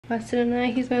Weston and I.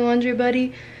 He's my laundry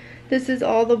buddy. This is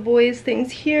all the boys'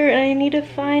 things here, and I need to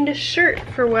find a shirt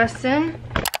for Weston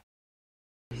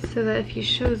so that if he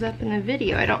shows up in the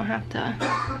video, I don't have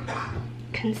to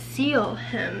conceal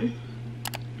him.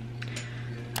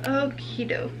 Okie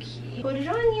dokie. Put it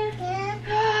on ya.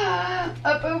 Yeah.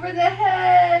 Up over the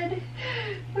head.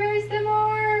 Where's them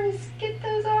arms? Get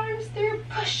those arms through.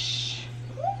 Push.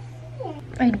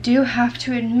 I do have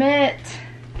to admit,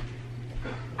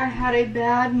 I had a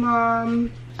bad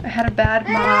mom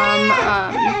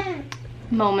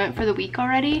moment for the week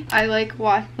already. I like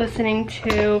listening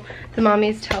to the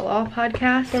Mommy's Tell-All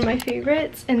podcast, one of my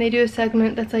favorites, and they do a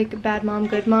segment that's like bad mom,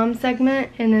 good mom segment,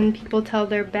 and then people tell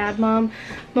their bad mom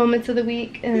moments of the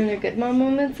week and then their good mom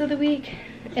moments of the week.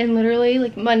 And literally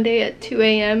like Monday at 2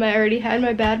 a.m. I already had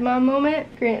my bad mom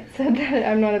moment. Grant said that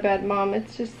I'm not a bad mom,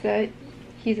 it's just that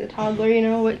he's a toddler, you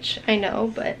know, which I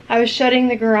know, but I was shutting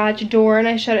the garage door and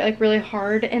I shut it like really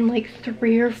hard, and like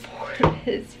 3 or 4 of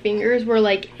his fingers were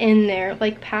like in there,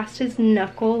 like past his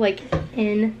knuckle, like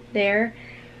in there,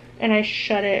 and I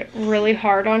shut it really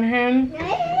hard on him.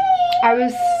 I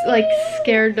was like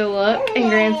scared to look,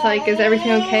 and Grant's like, is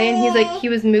everything okay? And he's like, he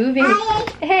was moving.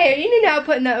 Hey, are you now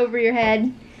putting that over your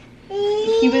head?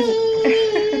 He was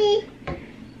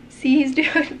see, he's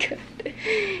doing good.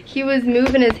 He was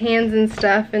moving his hands and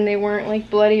stuff, and they weren't like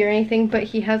bloody or anything, but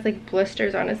he has like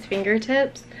blisters on his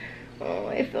fingertips. Oh,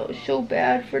 I felt so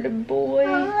bad for the boy.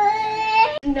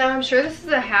 Now I'm sure this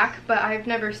is a hack, but I've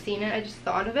never seen it. I just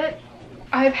thought of it.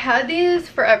 I've had these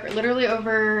forever, literally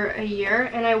over a year,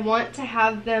 and I want to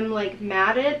have them like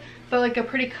matted, but like a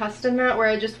pretty custom mat where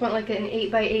I just want like an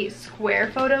 8x8 square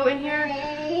photo in here,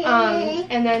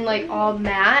 and then like all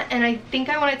matte, and I think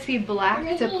I want it to be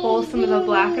black to pull some of the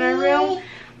black in our room,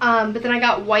 but then I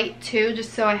got white too,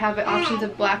 just so I have options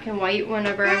of black and white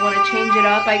whenever I want to change it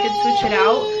up. I could switch it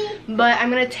out, but I'm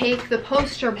going to take the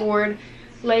poster board,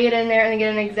 lay it in there, and then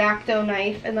get an X-Acto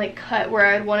knife and like cut where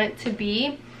I'd want it to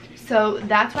be. So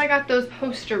that's why I got those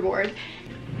poster board.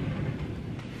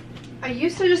 I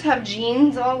used to just have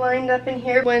jeans all lined up in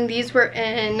here. When these were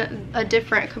in a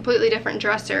completely different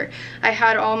dresser, I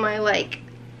had all my like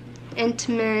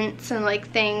intimates and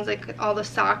like things, like all the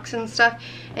socks and stuff,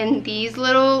 and these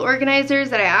little organizers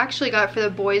that I actually got for the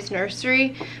boys'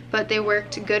 nursery, but they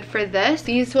worked good for this.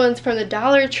 These ones from the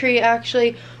Dollar Tree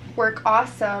actually work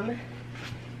awesome,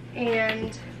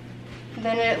 and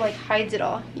then it like hides it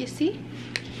all, you see?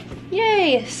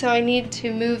 Yay! So I need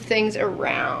to move things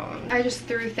around. I just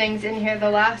threw things in here the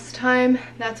last time.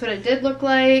 That's what it did look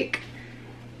like.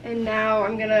 And now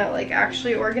I'm gonna like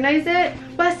actually organize it.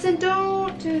 Weston,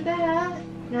 don't do that.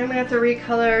 Now I'm gonna have to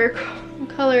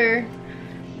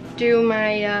do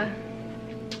my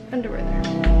underwear there.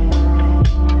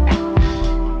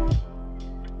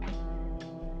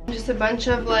 Just a bunch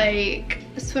of like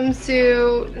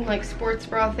swimsuit and like sports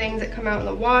bra things that come out in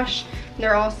the wash. And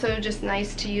they're also just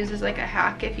nice to use as like a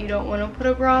hack if you don't want to put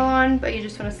a bra on, but you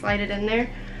just want to slide it in there.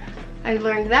 I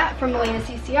learned that from Elena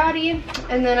Ciciotti.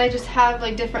 And then I just have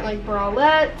like different like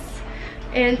bralettes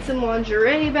and some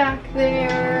lingerie back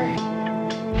there.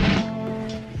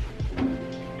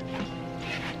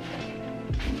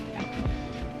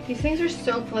 These things are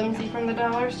so flimsy from the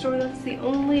dollar store. That's the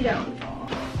only downfall.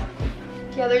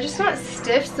 Yeah, they're just not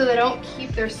stiff, so they don't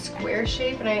keep their square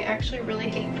shape, and I actually really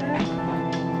hate that.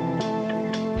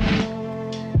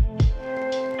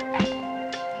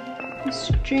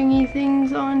 Stringy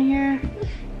things on here.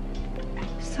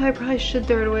 So I probably should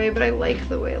throw it away, but I like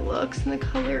the way it looks and the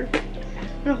color.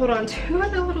 I'm gonna hold on to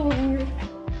it a little longer.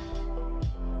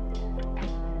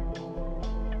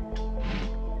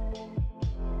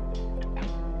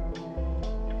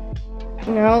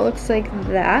 Now it looks like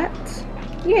that.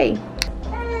 Yay!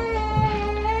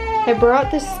 I brought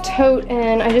this tote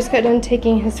in. I just got done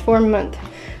taking his 4-month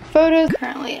photos.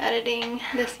 Currently editing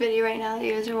this video right now that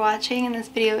you guys are watching, and this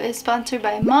video is sponsored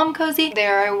by Momcozy. They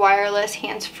are a wireless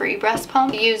hands-free breast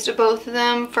pump. I used both of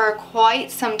them for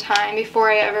quite some time before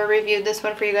I ever reviewed this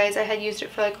one for you guys. I had used it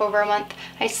for like over a month.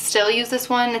 I still use this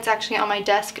one. It's actually on my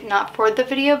desk, not for the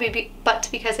video, but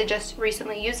because I just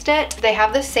recently used it. They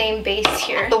have the same base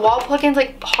here. The wall plug-in's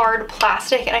like hard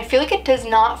plastic, and I feel like it does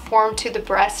not form to the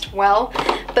breast well,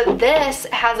 but this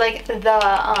has like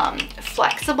the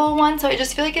flexible one, so I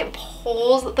just feel like it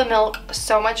pulls the milk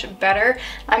so much better.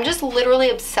 I'm just literally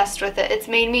obsessed with it. It's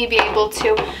made me be able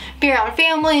to be around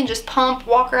family and just pump,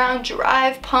 walk around,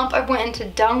 drive, pump. I went into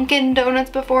Dunkin'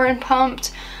 Donuts before and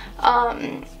pumped.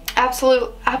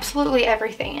 Absolutely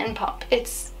everything in pump.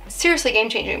 It's seriously game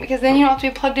changing, because then you don't have to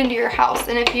be plugged into your house,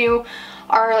 and if you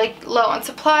are like low on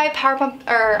supply, power pump,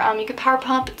 or you can power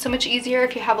pump. It's so much easier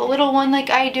if you have a little one like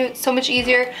I do. It's so much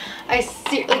easier. I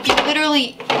see, like, you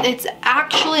literally, it's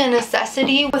actually a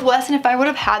necessity. With Weston, if I would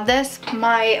have had this,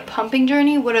 my pumping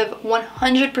journey would have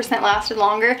 100% lasted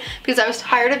longer because I was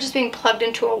tired of just being plugged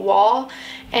into a wall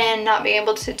and not being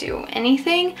able to do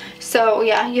anything. So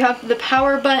yeah, you have the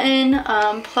power button,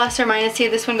 plus or minus. See,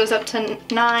 this one goes up to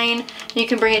 9. You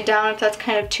can bring it down if that's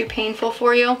kind of too painful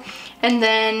for you. And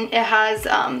then it has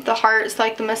the hearts,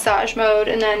 like the massage mode,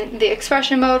 and then the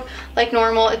expression mode like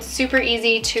normal. It's super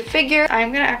easy to figure.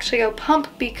 I'm gonna actually go pump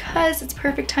because it's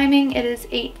perfect timing. It is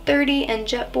 8:30 and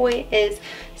Jet Boy is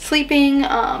sleeping,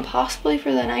 possibly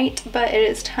for the night, but it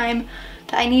is time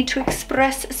that I need to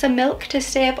express some milk to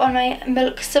stay up on my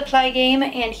milk supply game,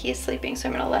 and he is sleeping, so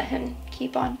I'm gonna let him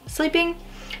keep on sleeping.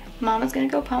 Mama's gonna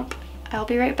go pump. I'll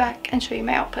be right back and show you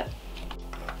my output.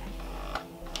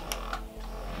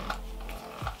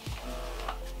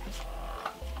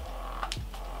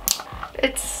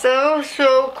 It's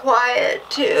so quiet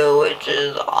too, which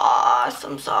is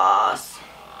awesome sauce.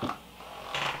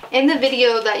 In the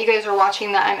video that you guys are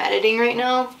watching that I'm editing right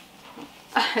now,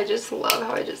 I just love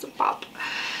how I just pop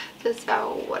this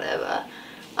out, whatever.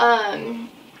 I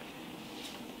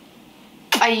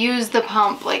use the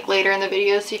pump like later in the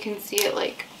video so you can see it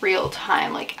like real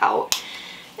time, like out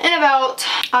and about.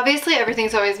 Obviously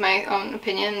everything's always my own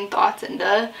opinion and thoughts and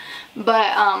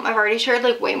but I've already shared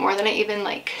like way more than I even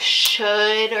like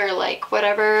should or like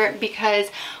whatever, because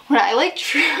when I like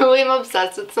truly am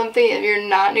obsessed with something, if you're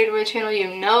not new to my channel, you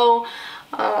know,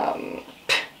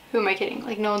 who am I kidding?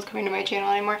 Like, no one's coming to my channel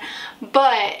anymore.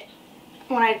 But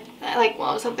when I like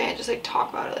love something, I just like talk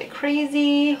about it like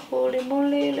crazy. Holy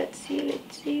moly, let's see.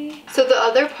 So the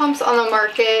other pumps on the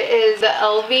market is the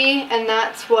LV, and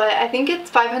that's what, I think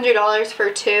it's $500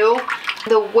 for 2.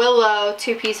 The Willow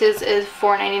 2 pieces is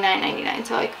 $499.99,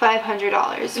 so like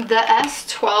 $500. The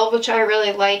S12, which I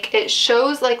really like, it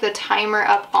shows like the timer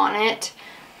up on it,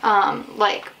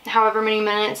 like however many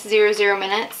minutes, 0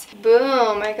 minutes.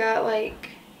 Boom, I got like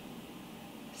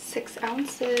 6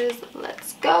 ounces.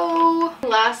 Let's go.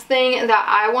 Last thing that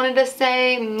I wanted to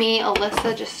say, me,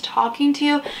 Alyssa, just talking to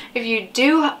you, if you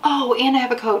do, oh, and I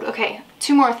have a code. Okay,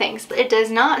 2 more things. It does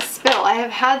not spill. I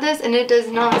have had this and it does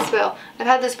not spill. I've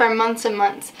had this for months and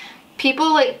months.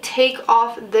 People like take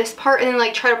off this part and then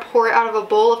like try to pour it out of a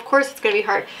bowl. Of course it's gonna be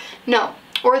hard. No,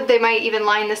 or they might even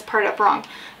line this part up wrong.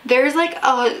 There's like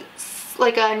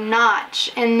a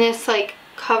notch in this like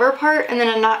cover part, and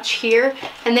then a notch here,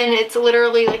 and then it's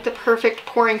literally like the perfect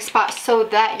pouring spot so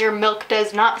that your milk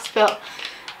does not spill.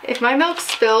 If my milk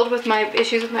spilled with my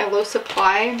issues with my low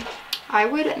supply, I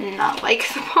would not like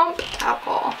the pump at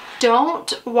all.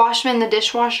 Don't wash them in the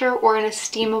dishwasher or in a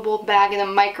steamable bag in the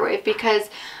microwave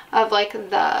because of like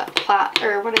the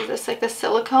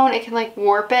silicone. It can like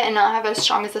warp it and not have as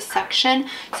strong as a suction.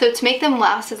 So to make them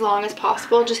last as long as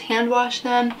possible, just hand wash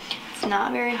them. It's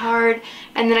not very hard.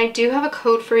 And then I do have a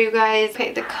code for you guys.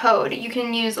 Okay, the code, you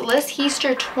can use list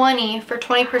Heaster 20 for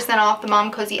 20% off the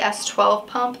Momcozy S12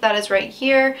 pump. That is right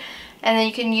here. And then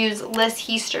you can use list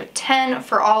Heaster 10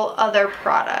 for all other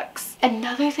products.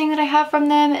 Another thing that I have from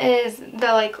them is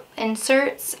the like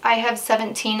inserts. I have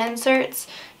 17 inserts.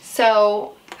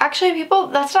 So actually, people,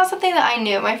 that's not something that I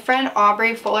knew. My friend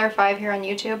Aubrey Fuller 5 here on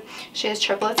YouTube, she has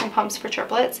triplets and pumps for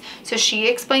triplets. So she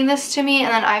explained this to me,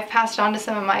 and then I've passed it on to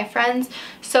some of my friends.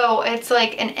 So it's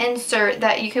like an insert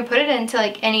that you can put it into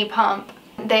like any pump.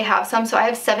 They have some, so I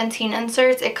have 17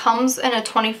 inserts. It comes in a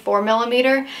 24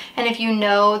 millimeter, and if you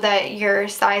know that your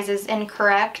size is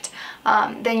incorrect,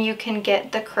 then you can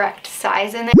get the correct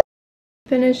size in there.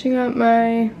 Finishing up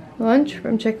my lunch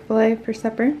from Chick-fil-A for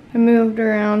supper. I moved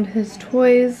around his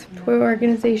toys, toy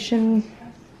organization,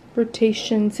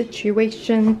 rotation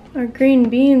situation. Our green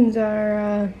beans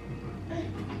are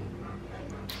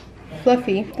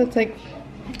fluffy. That's like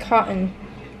cotton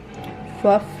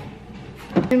fluff.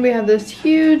 And we have this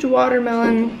huge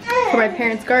watermelon for my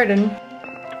parents' garden.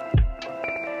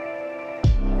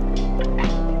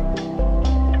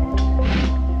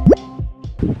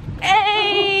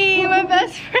 Hey, my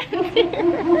best friend's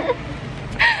here.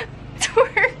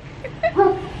 Twerk.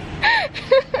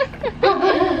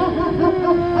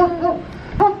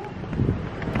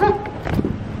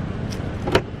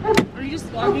 Are you just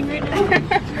vlogging right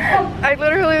now? I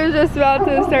literally was just about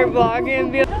to start vlogging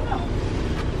and be like,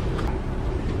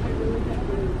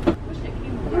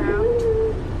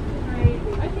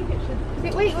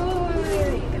 Wait. It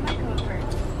might come over.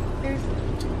 There's...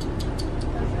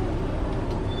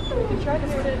 You tried to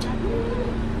put it...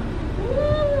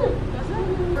 Does it?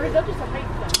 Or is that just a height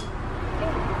thing?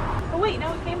 Oh wait,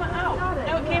 now it came out.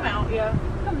 No, it came out, yeah.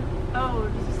 Oh,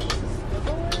 does this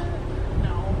swivel it?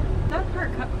 No. That part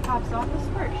pops off. This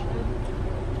part should.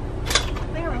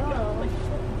 There we go.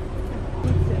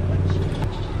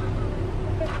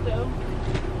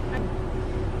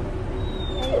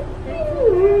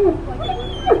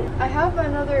 I have a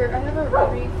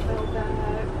refill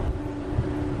bag.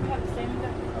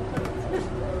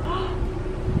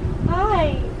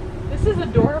 Hi! This is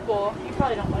adorable. You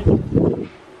probably don't like it.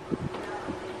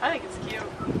 I think it's cute.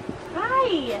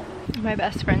 Hi! My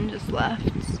best friend just left.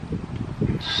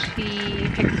 She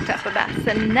picked up a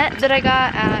bassinet that I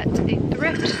got at a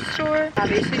thrift store.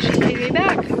 Obviously she's taking me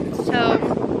back. So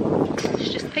she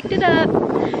just picked it up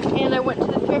and I went to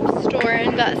the thrift store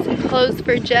and got some clothes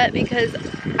for Jet because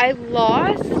I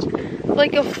lost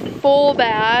like a full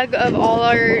bag of all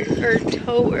our, or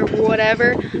tote or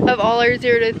whatever, of all our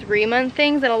 0 to 3 month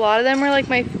things, and a lot of them were like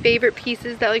my favorite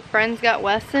pieces that like friends got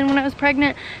Weston when I was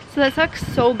pregnant. So that sucks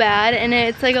so bad, and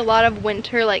it's like a lot of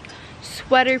winter like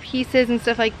sweater pieces and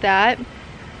stuff like that.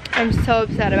 I'm so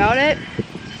upset about it.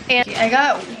 And I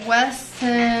got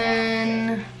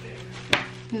Weston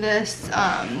this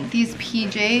these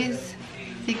PJs.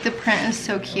 I think the print is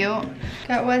so cute.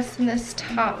 Got Weston this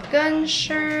Top Gun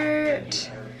shirt,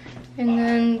 and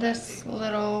then this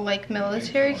little like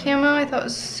military camo I thought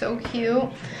was so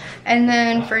cute. And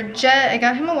then for Jet, I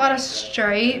got him a lot of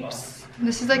stripes.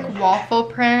 This is like waffle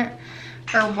print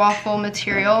or waffle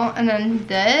material, and then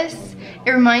this,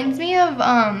 it reminds me of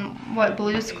what,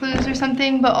 Blue's Clues or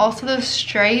something, but also those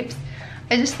stripes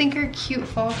I just think are cute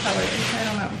fall colors. I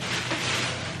don't know.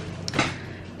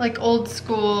 Like old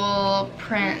school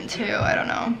print too, I don't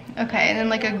know. Okay, and then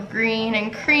like a green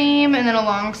and cream, and then a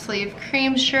long sleeve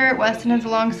cream shirt. Weston has a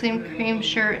long sleeve cream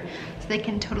shirt, so they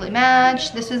can totally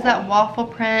match. This is that waffle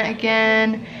print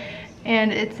again,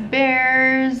 and it's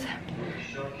bears.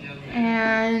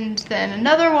 And then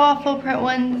another waffle print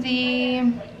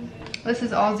onesie. This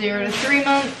is all 0 to 3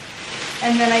 months.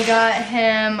 And then I got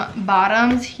him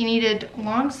bottoms. He needed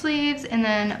long sleeves and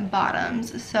then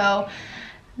bottoms. So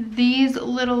these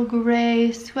little gray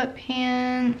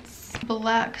sweatpants,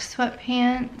 black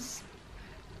sweatpants,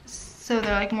 so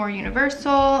they're like more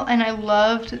universal. And I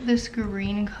loved this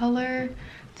green color.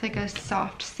 It's like a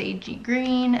soft sagey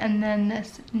green, and then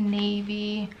this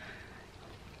navy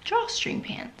drawstring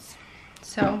pants.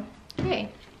 So yay,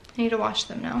 I need to wash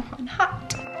them now. I'm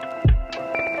hot.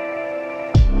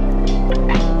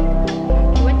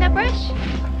 You want that brush?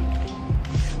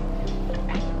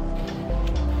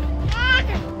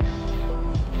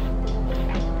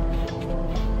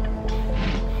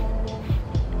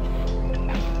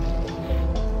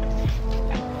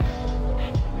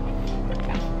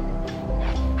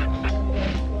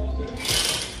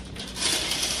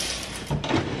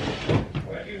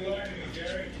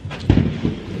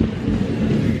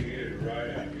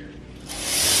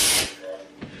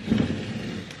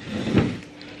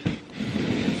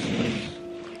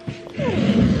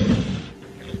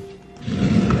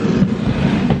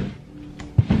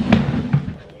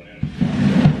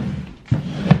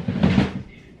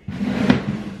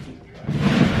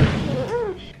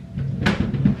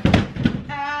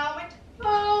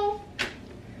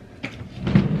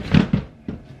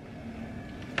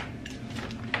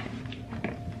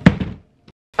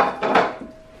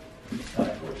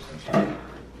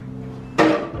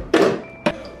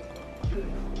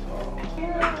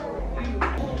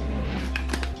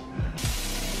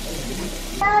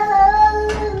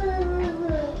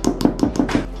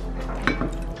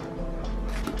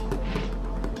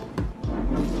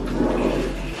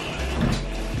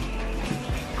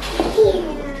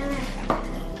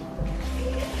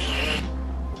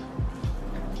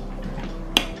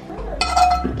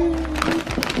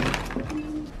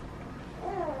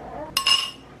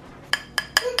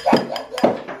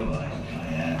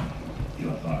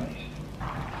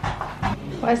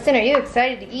 Weston, are you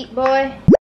excited to eat, boy?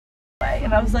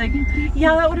 And I was like,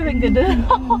 yeah, that would have been good to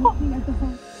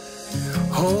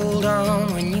Hold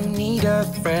on when you need a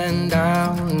friend,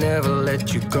 I'll never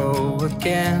let you go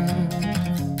again.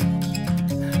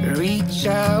 Reach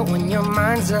out when your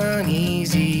mind's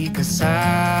uneasy, 'cause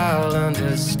I'll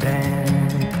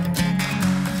understand.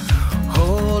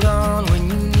 Hold on when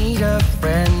you need a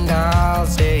friend, I'll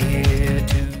stay here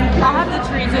too. I'll have the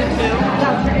chorizo too.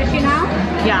 That's your issue now?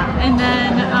 Yeah, and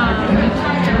then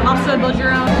also build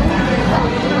your own.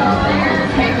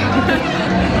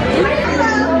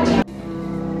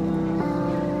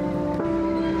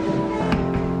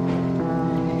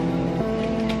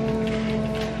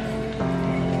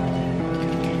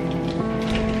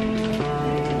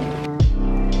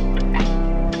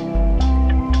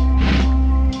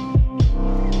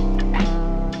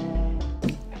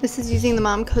 This is using the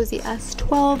Momcozy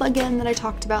S12 again that I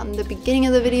talked about in the beginning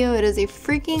of the video. It is a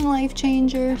freaking life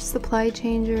changer, supply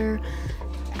changer,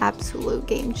 absolute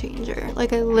game changer.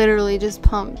 Like, I literally just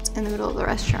pumped in the middle of the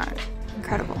restaurant.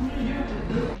 Incredible.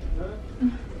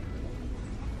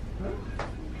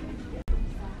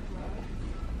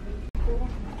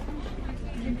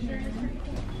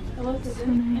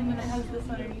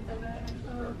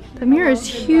 The mirror is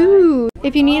huge.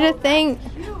 If you need a thing,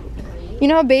 you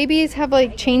know how babies have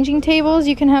like changing tables?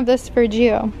 You can have this for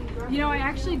Gio. You know, I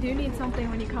actually do need something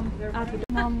when you come out the door.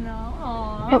 Mom, no.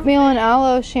 Aww. Oatmeal and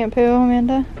aloe shampoo,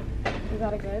 Amanda. Is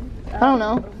that a good? I don't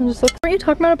know. I'm just looking. Aren't you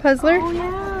talking about a puzzler? Oh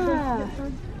yeah.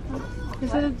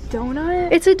 Is it a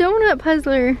donut? It's a donut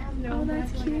puzzler. No,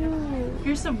 that's cute.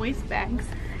 Here's some waste bags.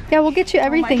 Yeah, we'll get you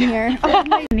everything here.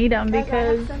 I need them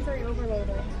because Sensory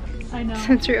overloaded. I know.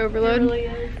 Sensory overload. It really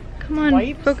is. Come on,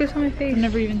 Wipes? focus on my face. I've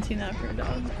never even seen that for a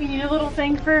dog. We need a little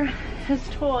thing for his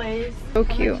toys. So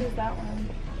How cute. much is that one?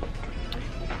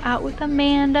 Out with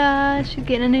Amanda. She's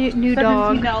getting a new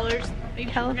dog. $17. Are you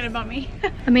forgetting about me?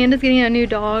 Amanda's getting a new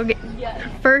dog. Yes.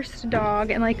 First dog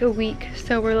in like a week.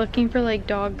 So we're looking for like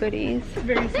dog goodies.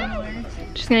 Very similar.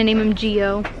 Just gonna name him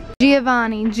Gio.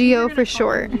 Giovanni. Gio for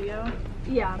short. Gio.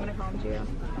 Yeah, I'm gonna call him Gio.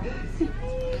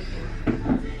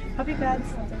 Puppy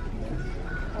pads.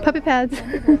 Puppy pads.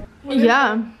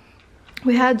 Yeah.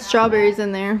 We had strawberries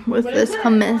in there with this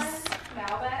hummus.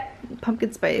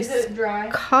 Pumpkin spice. Is it dry?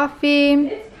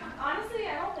 Coffee. Honestly,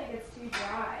 I don't think it's too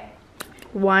dry.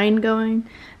 Wine going.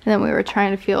 And then we were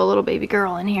trying to feel a little baby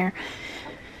girl in here.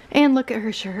 And look at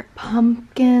her shirt.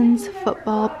 Pumpkins,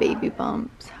 football, baby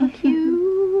bumps. How cute.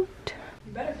 You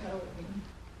better cuddle with me.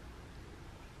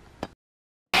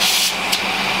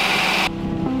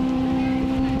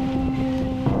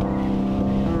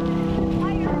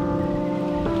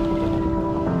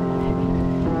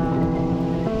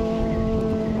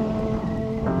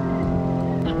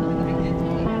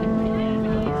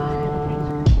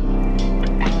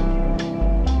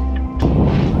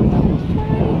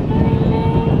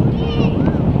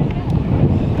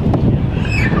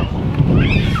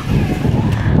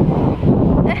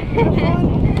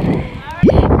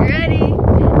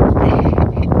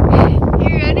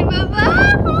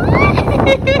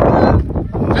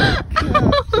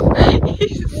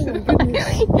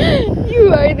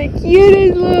 You are the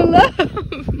cutest little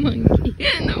love monkey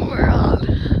in the world.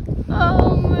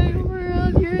 Oh my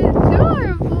world, you're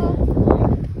adorable.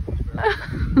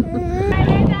 The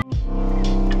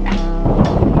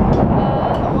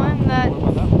one that's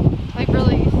like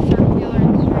really circular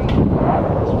and straight.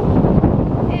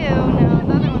 Ew, no,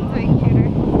 the other one's way cuter.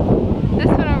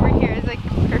 This one over here is like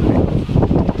perfect.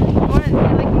 The one in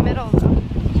like middle though.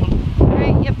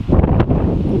 Right, yep.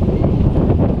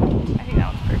 I think that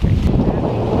one's perfect.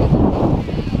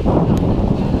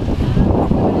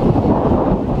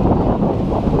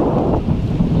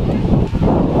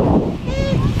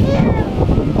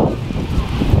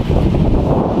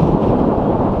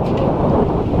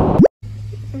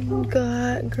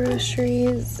 Got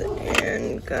groceries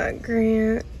and got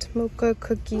Grant mocha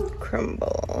cookie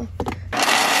crumble.